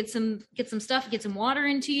just get some stuff, get some water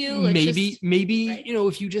into you. Maybe, right.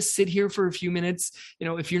 if you just sit here for a few minutes,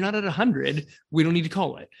 if you're not at 100, we don't need to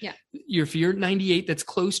call it. Yeah. If you're at 98, that's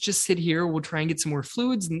close. Just sit here. We'll try and get some more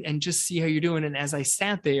fluids and just see how you're doing. And as I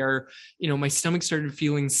sat there, my stomach started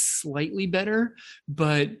feeling slightly better,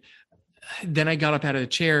 but then I got up out of the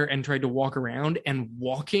chair and tried to walk around, and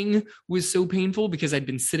walking was so painful because I'd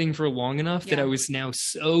been sitting for long enough that I was now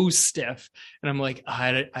so stiff. And I'm like,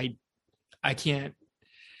 I can't.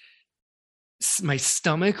 My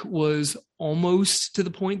stomach was almost to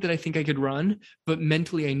the point that I think I could run, but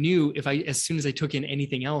mentally I knew as soon as I took in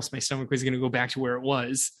anything else, my stomach was going to go back to where it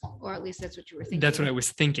was. Or at least that's what you were thinking. That's what I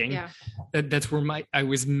was thinking. Yeah. That's where I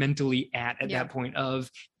was mentally at that point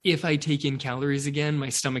of, if I take in calories again, my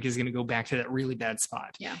stomach is going to go back to that really bad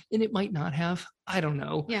spot. Yeah. And it might not have, I don't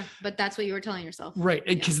know. Yeah. But that's what you were telling yourself. Right.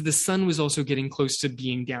 Because the sun was also getting close to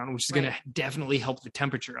being down, which is going to definitely help the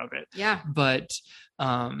temperature of it. Yeah. But,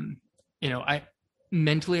 I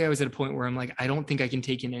mentally was at a point where I'm like, I don't think I can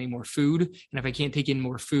take in any more food. And if I can't take in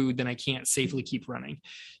more food, then I can't safely keep running.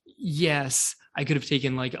 Yes, I could have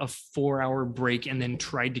taken like a 4-hour break and then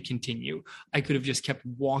tried to continue. I could have just kept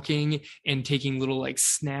walking and taking little like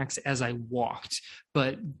snacks as I walked,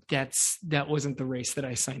 but that wasn't the race that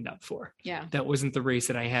I signed up for. Yeah. That wasn't the race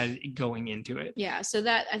that I had going into it. Yeah. So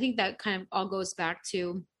I think that kind of all goes back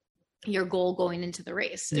to your goal going into the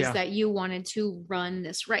race, is that you wanted to run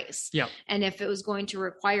this race. Yeah. And if it was going to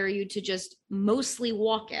require you to just mostly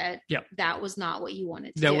walk it, that was not what you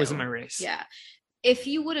wanted to do. That wasn't my race. Yeah. If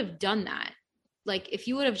you would have done that, like if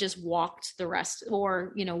you would have just walked the rest,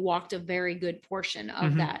 or, walked a very good portion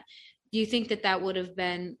of that, do you think that would have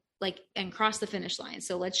been like, and cross the finish line?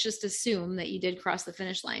 So let's just assume that you did cross the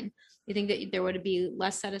finish line. You think that there would be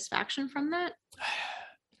less satisfaction from that?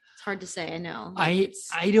 Hard to say. I know. I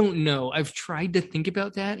don't know. I've tried to think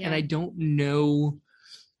about that, and I don't know,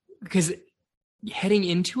 because heading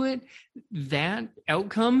into it, that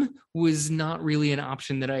outcome was not really an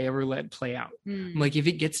option that I ever let play out. Like, if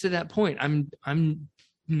it gets to that point, I'm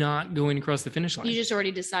not going across the finish line. You just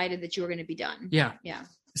already decided that you were going to be done. Yeah. Yeah.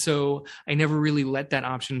 So I never really let that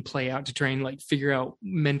option play out to try and like figure out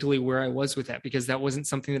mentally where I was with that, because that wasn't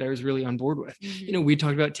something that I was really on board with. We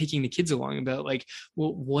talked about taking the kids along, about like,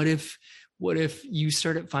 well, what if you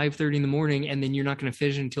start at 5:30 in the morning and then you're not going to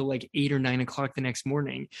finish until like 8 or 9 o'clock the next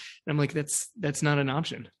morning? And I'm like, that's not an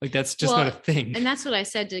option. Like, that's just not a thing. And that's what I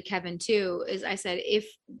said to Kevin too, is I said, if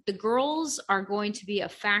the girls are going to be a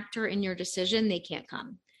factor in your decision, they can't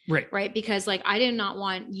come. Right. Because like, I did not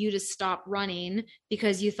want you to stop running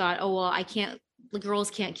because you thought, oh, well, the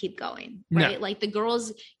girls can't keep going. Right. No. Like, the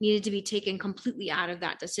girls needed to be taken completely out of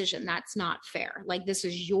that decision. That's not fair. Like, this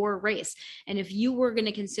is your race. And if you were going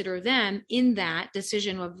to consider them in that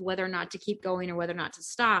decision of whether or not to keep going or whether or not to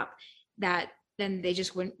stop, then they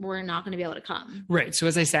just were not going to be able to come. Right. So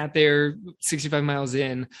as I sat there 65 miles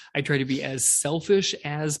in, I tried to be as selfish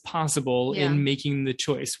as possible in making the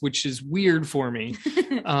choice, which is weird for me.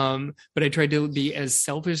 But I tried to be as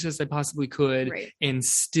selfish as I possibly could and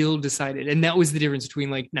still decided. And that was the difference between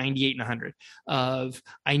like 98 and 100 of,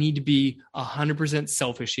 I need to be 100%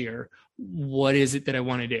 selfish here. What is it that I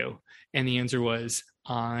want to do? And the answer was,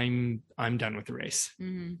 I'm done with the race.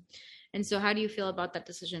 Mm-hmm. And so how do you feel about that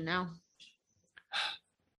decision now?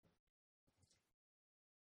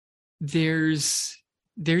 There's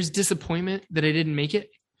disappointment that I didn't make it,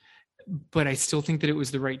 but I still think that it was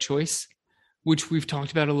the right choice, which we've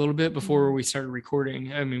talked about a little bit before we started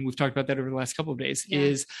recording. I mean, we've talked about that over the last couple of days,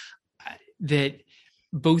 is that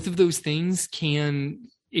both of those things can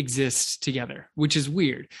exist together, which is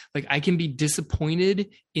weird. Like I can be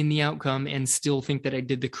disappointed in the outcome and still think that I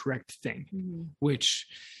did the correct thing, which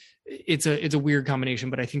it's a weird combination,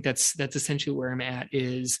 but I think that's essentially where I'm at.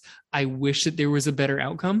 Is I wish that there was a better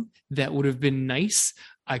outcome that would have been nice.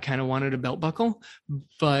 I kind of wanted a belt buckle,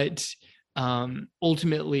 but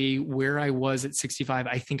ultimately where I was at 65,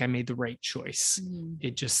 I think I made the right choice.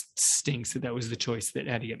 It just stinks that was the choice that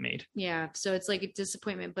had to get made. Yeah. So it's like a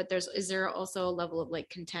disappointment, but is there also a level of like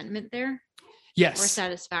contentment there? Yes. Or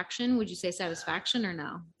satisfaction? Would you say satisfaction or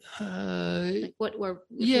no? Like if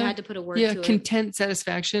yeah, you had to put a word to it. Content,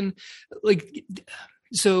 satisfaction. Like,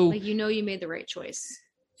 so like, you made the right choice.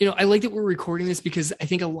 I like that we're recording this because I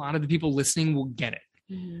think a lot of the people listening will get it.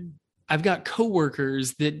 I've got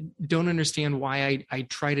coworkers that don't understand why I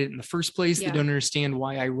tried it in the first place. They don't understand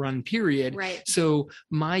why I run, period. Right. So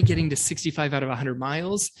my getting to 65 out of 100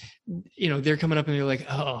 miles, they're coming up and they're like,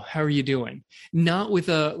 oh, how are you doing? Not with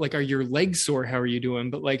like, are your legs sore? How are you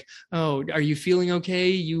doing? But like, oh, are you feeling okay?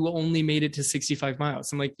 You only made it to 65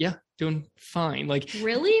 miles. I'm like, yeah, doing fine. Like,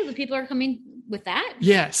 really? The people are coming with that?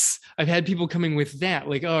 Yes. I've had people coming with that.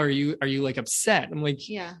 Like, oh, are you like upset? I'm like,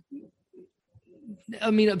 yeah.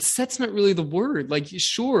 I mean, upset's not really the word. Like,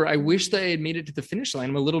 sure, I wish that I had made it to the finish line.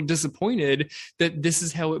 I'm a little disappointed that this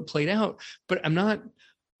is how it played out, but I'm not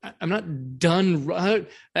done.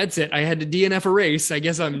 That's it. I had to DNF a race. I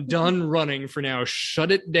guess I'm done running for now.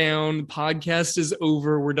 Shut it down. Podcast is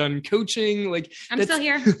over. We're done coaching. Like, I'm still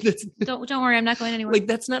here. Don't worry. I'm not going anywhere. Like,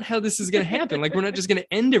 that's not how this is going to happen. Like, we're not just going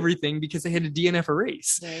to end everything because I had to DNF a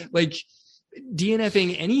race. Right. Like,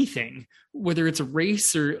 DNFing anything, whether it's a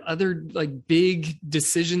race or other like big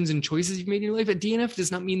decisions and choices you've made in your life, a DNF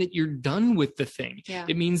does not mean that you're done with the thing. Yeah.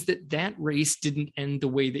 It means that race didn't end the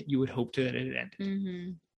way that you would hope that it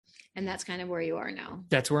ended. And that's kind of where you are now.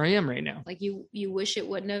 That's where I am right now. Like you wish it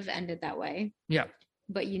wouldn't have ended that way. Yeah.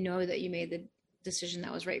 But you know that you made the decision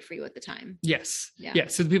that was right for you at the time. Yes. Yeah.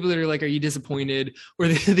 So the people that are like, are you disappointed? Or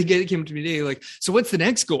they came up to me today like, so what's the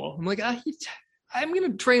next goal? I'm like, I'm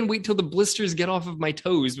going to try and wait till the blisters get off of my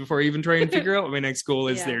toes before I even try and figure out what my next goal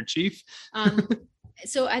is there, Chief.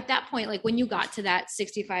 So at that point, like when you got to that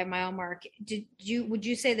 65-mile mark, would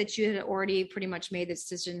you say that you had already pretty much made the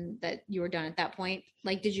decision that you were done at that point?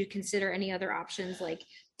 Like, did you consider any other options, like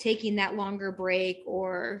taking that longer break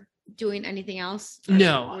or doing anything else?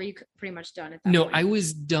 No. Or were you pretty much done at that point? I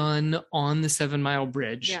was done on the 7-mile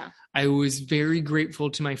bridge. Yeah. I was very grateful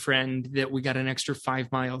to my friend that we got an extra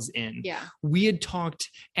 5 miles in. Yeah. We had talked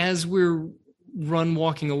as we're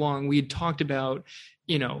walking along, we had talked about,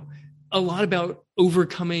 a lot about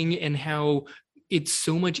overcoming and how it's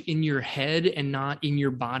so much in your head and not in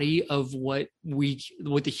your body of what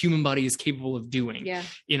the human body is capable of doing. Yeah.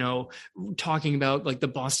 Talking about like the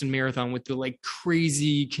Boston Marathon with the like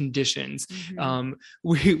crazy conditions.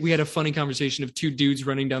 We had a funny conversation of 2 dudes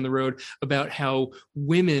running down the road about how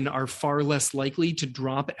women are far less likely to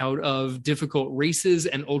drop out of difficult races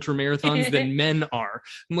and ultra marathons than men are.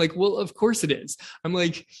 I'm like, well, of course it is. I'm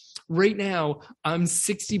like, right now I'm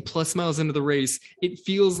 60 plus miles into the race. It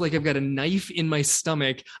feels like I've got a knife in my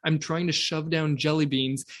stomach. I'm trying to shove down jelly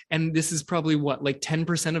beans. And this is probably like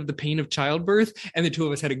 10% of the pain of childbirth. And the 2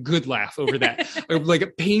 of us had a good laugh over that. Like a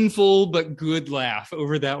painful, but good laugh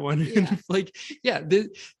over that one. Yeah. Like, yeah,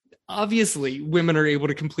 obviously women are able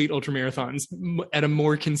to complete ultra marathons at a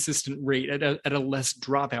more consistent rate, at a less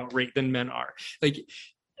dropout rate than men are. Like,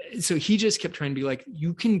 so he just kept trying to be like,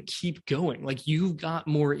 you can keep going. Like, you've got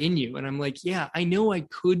more in you. And I'm like, yeah, I know I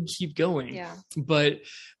could keep going, but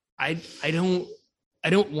I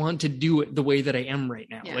don't want to do it the way that I am right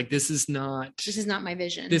now. Like, this is not my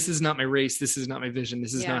vision. This is not my race. This is not my vision.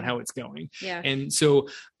 This is not how it's going. Yeah. And so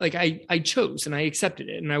like, I chose and I accepted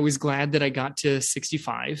it. And I was glad that I got to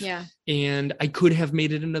 65. Yeah. And I could have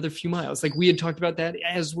made it another few miles. Like, we had talked about that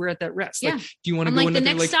as we're at that rest. Yeah. Like, do you want to go like another,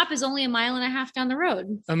 the next stop is only 1.5 miles down the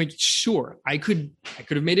road. I'm like, sure, I could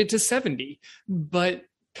have made it to 70, but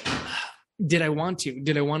did I want to?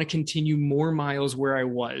 Did I want to continue more miles where I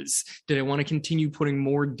was? Did I want to continue putting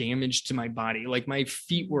more damage to my body? Like, my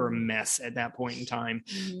feet were a mess at that point in time.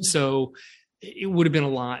 So it would have been a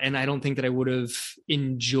lot. And I don't think that I would have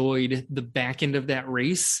enjoyed the back end of that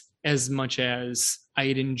race as much as I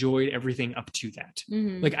had enjoyed everything up to that.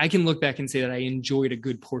 Like, I can look back and say that I enjoyed a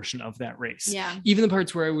good portion of that race. Yeah. Even the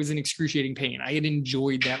parts where I was in excruciating pain, I had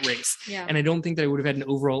enjoyed that race. Yeah. And I don't think that I would have had an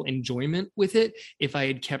overall enjoyment with it if I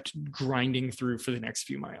had kept grinding through for the next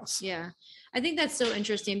few miles. Yeah. I think that's so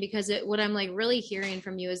interesting because what I'm like really hearing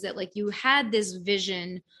from you is that like you had this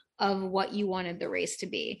vision of what you wanted the race to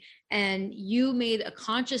be. And you made a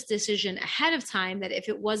conscious decision ahead of time that if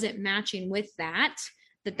it wasn't matching with that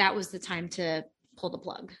was the time to pull the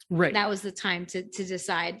plug. Right. That was the time to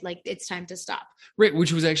decide, like, it's time to stop. Right.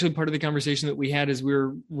 Which was actually part of the conversation that we had as we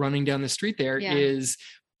were running down the street there is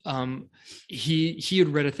he had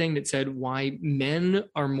read a thing that said why men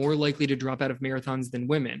are more likely to drop out of marathons than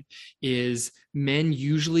women is men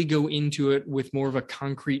usually go into it with more of a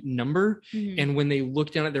concrete number. Mm-hmm. And when they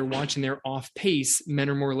look down at their watch and they're off pace, men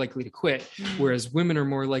are more likely to quit. Mm-hmm. Whereas women are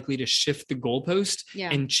more likely to shift the goalpost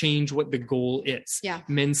and change what the goal is. Yeah.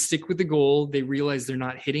 Men stick with the goal. They realize they're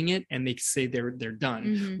not hitting it and they say they're done.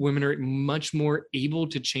 Mm-hmm. Women are much more able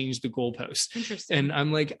to change the goalpost. Interesting. And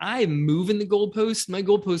I'm like, I'm moving the goalposts. My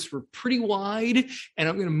goalposts were pretty wide and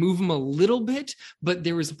I'm going to move them a little bit. But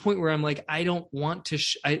there was a point where I'm like, I don't want to,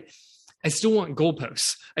 I still want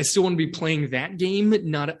goalposts. I still want to be playing that game.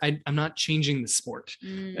 I'm not changing the sport.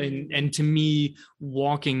 And to me,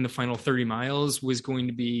 walking the final 30 miles was going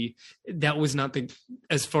to be, that was not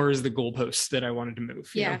as far as the goalposts that I wanted to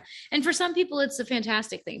move. Yeah. You know? And for some people, it's a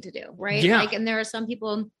fantastic thing to do, right? Yeah. Like, and there are some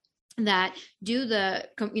people that do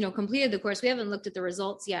completed the course. We haven't looked at the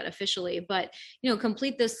results yet officially, but,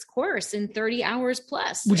 complete this course in 30 hours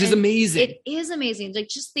plus. Which is amazing. It is amazing. Like,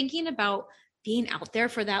 just thinking about being out there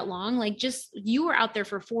for that long, like, just, you were out there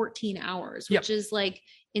for 14 hours, which is like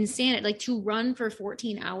insane. Like, to run for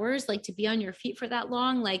 14 hours, like, to be on your feet for that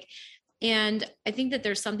long, like, and I think that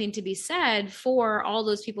there's something to be said for all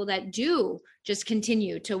those people that do just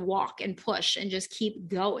continue to walk and push and just keep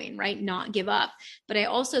going, right? Not give up. But I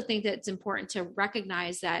also think that it's important to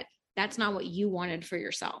recognize that that's not what you wanted for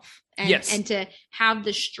yourself. And to have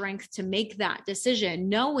the strength to make that decision,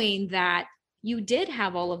 knowing that you did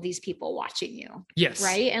have all of these people watching you. Yes.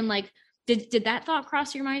 Right. And like, did that thought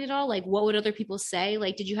cross your mind at all? Like, what would other people say?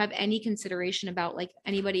 Like, did you have any consideration about like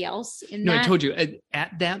anybody else in that? No, I told you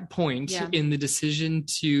at that point in the decision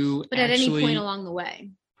to, but at any point along the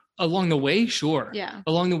way. Along the way, sure. Yeah.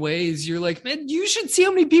 Along the way is you're like, man, you should see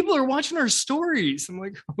how many people are watching our stories. I'm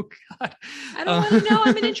like, oh God. I don't want to know.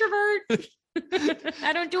 I'm an introvert.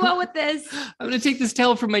 I don't do well with this. I'm going to take this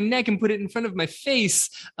towel from my neck and put it in front of my face.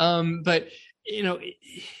 But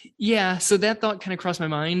so that thought kind of crossed my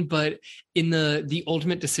mind, but in the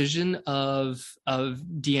ultimate decision of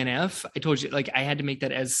DNF, I told you, like, I had to make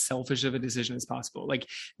that as selfish of a decision as possible. Like,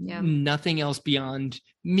 nothing else beyond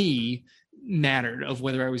me mattered of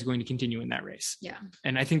whether I was going to continue in that race. Yeah.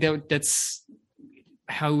 And I think that's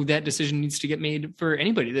how that decision needs to get made for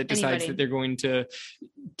anybody that decides that they're going to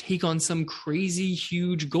take on some crazy,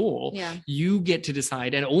 huge goal. Yeah. You get to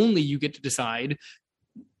decide, and only you get to decide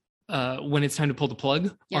when it's time to pull the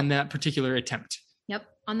plug on that particular attempt. Yep.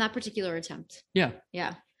 On that particular attempt. Yeah.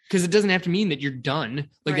 Yeah. Because it doesn't have to mean that you're done.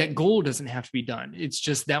 Like, that goal doesn't have to be done. It's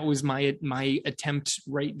just, that was my attempt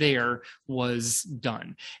right there was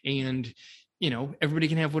done. And, everybody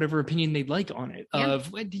can have whatever opinion they'd like on it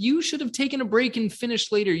of, you should have taken a break and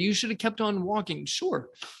finished later. You should have kept on walking. Sure.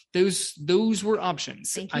 Those were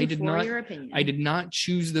options. Thank you for your opinion. I did not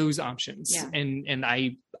choose those options. Yeah. And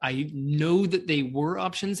I know that they were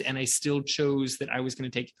options, and I still chose that I was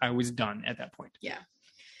done at that point. Yeah.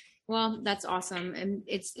 Well, that's awesome. And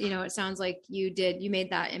it's, it sounds like you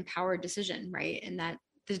made that empowered decision, right? And that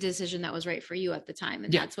the decision that was right for you at the time.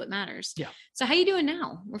 And that's what matters. Yeah. So how are you doing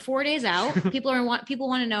now? We're 4 days out. People want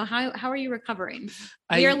to know, how are you recovering?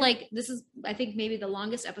 This is, I think, maybe the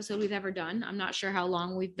longest episode we've ever done. I'm not sure how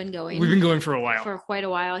long we've been going. We've been going for a while. For quite a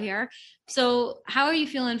while here. So how are you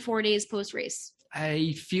feeling 4 days post-race?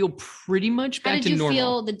 I feel pretty much back to normal. How did you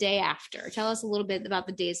feel the day after? Tell us a little bit about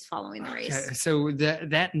the days following the race. Okay. So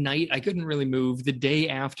that night I couldn't really move. The day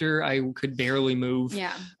after I could barely move.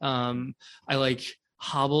 Yeah. I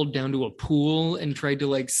hobbled down to a pool and tried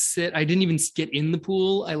to sit. I didn't even get in the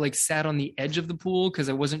pool. I sat on the edge of the pool because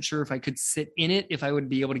I wasn't sure if I could sit in it, if I would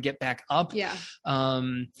be able to get back up. Yeah.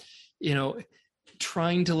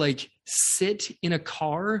 Trying to sit in a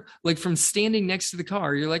car, from standing next to the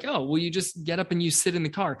car, you're like, oh, well, you just get up and you sit in the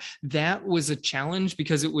car. That was a challenge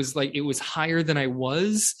because it was higher than I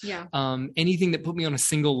was. Yeah. Anything that put me on a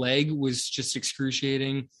single leg was just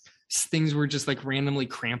excruciating. Things were just randomly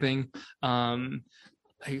cramping.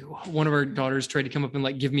 One of our daughters tried to come up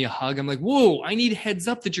and give me a hug. I'm like, whoa, I need heads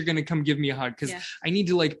up that you're going to come give me a hug. Cause I need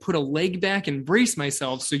to put a leg back and brace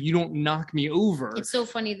myself so you don't knock me over. It's so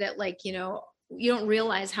funny that you don't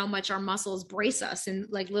realize how much our muscles brace us and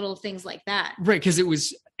little things like that. Right. Cause it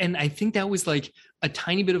was, and I think that was a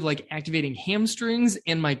tiny bit of like activating hamstrings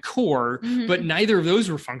and my core, but neither of those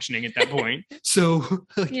were functioning at that point. So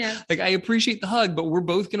like I appreciate the hug, but we're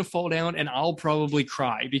both going to fall down and I'll probably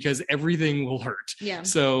cry because everything will hurt. Yeah.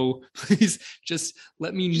 So please just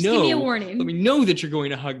let me know. Give me a warning. Let me know that you're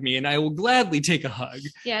going to hug me and I will gladly take a hug.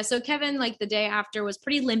 Yeah. So Kevin, like the day after, was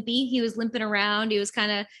pretty limpy. He was limping around. He was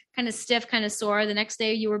kind of stiff, kind of sore. The next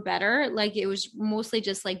day you were better. Like it was mostly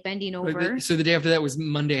just like bending over. Right. So the day after that was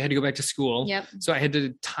Monday. I had to go back to school. Yep. So I had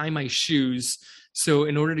to tie my shoes. So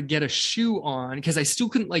in order to get a shoe on, because I still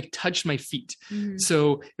couldn't like touch my feet.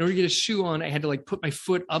 So in order to get a shoe on, I had to like put my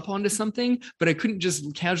foot up onto something, but I couldn't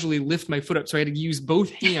just casually lift my foot up. So I had to use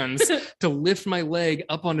both hands to lift my leg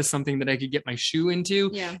up onto something that I could get my shoe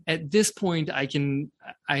into. Yeah. At this point, I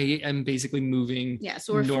am basically moving. Yeah.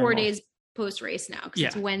 So we're normal. 4 days post race now because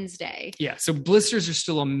it's Wednesday. Yeah. So blisters are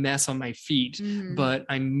still a mess on my feet, but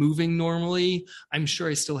I'm moving normally. I'm sure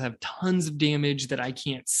I still have tons of damage that I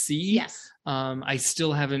can't see. Yes. I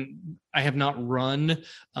have not run.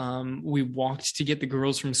 We walked to get the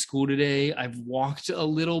girls from school today. I've walked a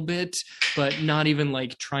little bit, but not even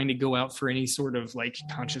like trying to go out for any sort of like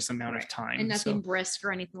conscious amount of time. And nothing brisk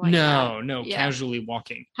or anything like that. No, casually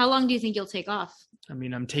walking. How long do you think you'll take off? I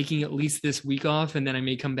mean, I'm taking at least this week off and then I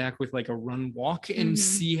may come back with like a run walk and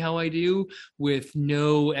see how I do with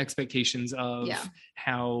no expectations of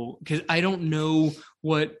how, because I don't know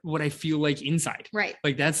what I feel like inside. Right.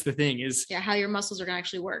 Like that's the thing is how your muscles are going to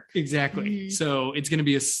actually work. Exactly. So it's going to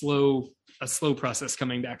be a slow process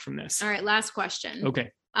coming back from this. All right. Last question.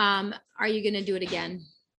 Okay. Are you going to do it again?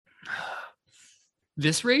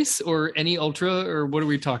 This race or any ultra or what are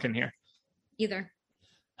we talking here? Either.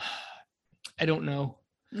 I don't know.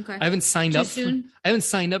 Okay. I haven't signed up. Soon? I haven't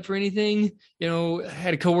signed up for anything. You know, I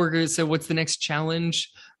had a coworker that said, "What's the next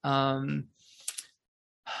challenge?" I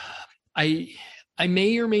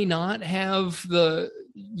may or may not have the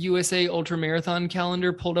USA Ultra Marathon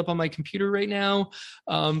calendar pulled up on my computer right now,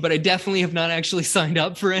 but I definitely have not actually signed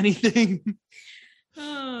up for anything.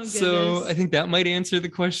 Oh, goodness. So I think that might answer the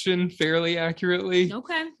question fairly accurately.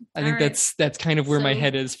 Okay. I think that's kind of where my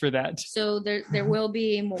head is for that. So there will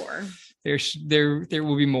be more. There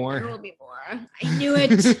will be more. There will be more. I knew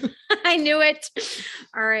it. I knew it.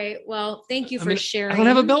 All right. Well, thank you for sharing. I don't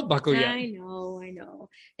have a belt buckle yet. I know.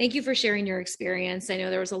 Thank you for sharing your experience. I know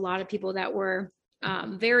there was a lot of people that were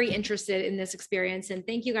very interested in this experience. And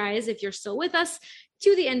thank you guys if you're still with us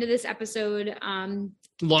to the end of this episode.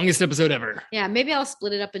 Longest episode ever. Yeah, maybe I'll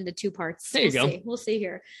split it up into 2 parts. There you go. We'll see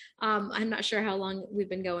here. I'm not sure how long we've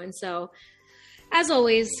been going. So as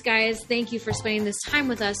always, guys, thank you for spending this time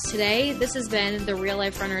with us today. This has been the Real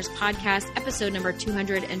Life Runners podcast, episode number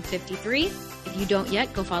 253. If you don't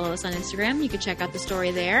yet, go follow us on Instagram. You can check out the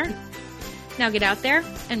story there. Now get out there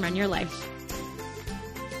and run your life.